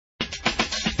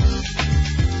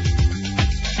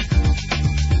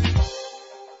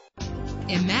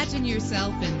Imagine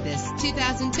yourself in this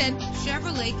 2010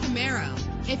 Chevrolet Camaro.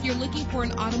 If you're looking for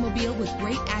an automobile with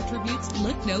great attributes,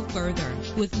 look no further.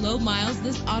 With low miles,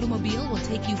 this automobile will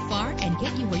take you far and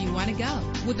get you where you want to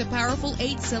go. With a powerful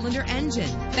 8-cylinder engine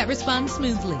that responds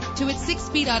smoothly to its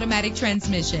 6-speed automatic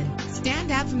transmission.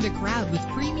 Stand out from the crowd with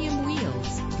premium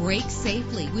wheels. Brake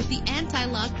safely with the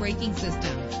anti-lock braking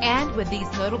system. And with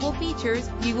these notable features,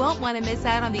 you won't want to miss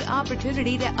out on the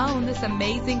opportunity to own this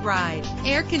amazing ride.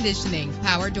 Air conditioning,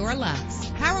 power door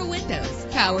locks, power windows,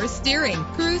 power steering,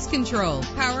 cruise control,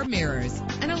 power mirrors,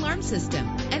 an alarm system,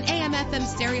 an AM/FM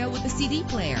stereo with a CD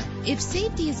player. If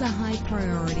safety is a high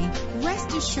priority,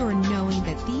 rest assured knowing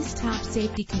that these top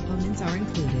safety components are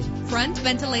included. Front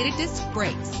ventilated disc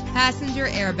brakes, passenger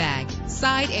airbag,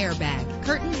 side airbag,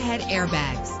 curtain head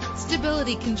airbags,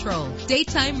 stability control,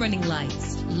 daytime running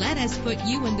lights. Let us put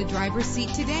you in the driver's seat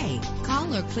today.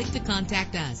 Call or click to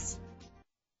contact us.